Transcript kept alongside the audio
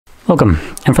Welcome,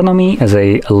 in front of me is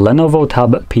a LENOVO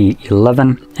Tab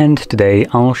P11 and today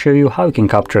I'll show you how you can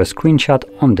capture a screenshot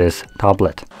on this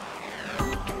tablet.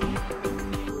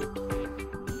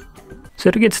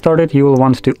 So to get started, you will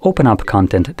want to open up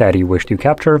content that you wish to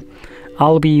capture.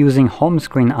 I'll be using home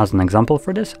screen as an example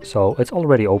for this, so it's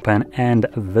already open and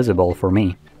visible for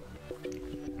me.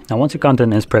 Now once your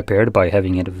content is prepared by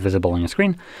having it visible on your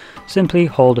screen, simply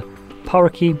hold power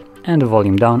key and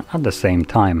volume down at the same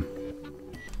time.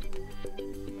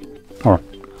 Or,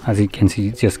 as you can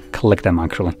see, just click them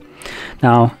actually.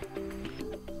 Now,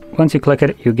 once you click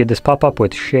it, you get this pop-up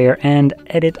with share and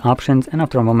edit options, and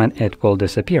after a moment it will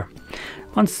disappear.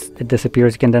 Once it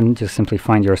disappears, you can then just simply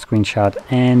find your screenshot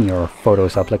and your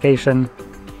Photos application.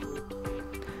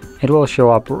 It will show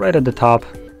up right at the top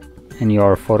in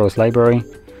your Photos library.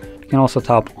 You can also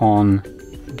tap on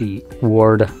the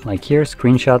word like here,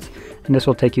 screenshots, and this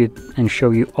will take you and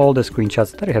show you all the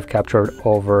screenshots that you have captured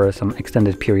over some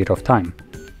extended period of time.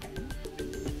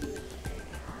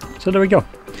 So there we go.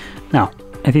 Now,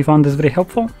 if you found this video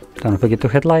helpful, don't forget to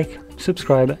hit like,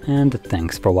 subscribe, and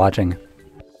thanks for watching.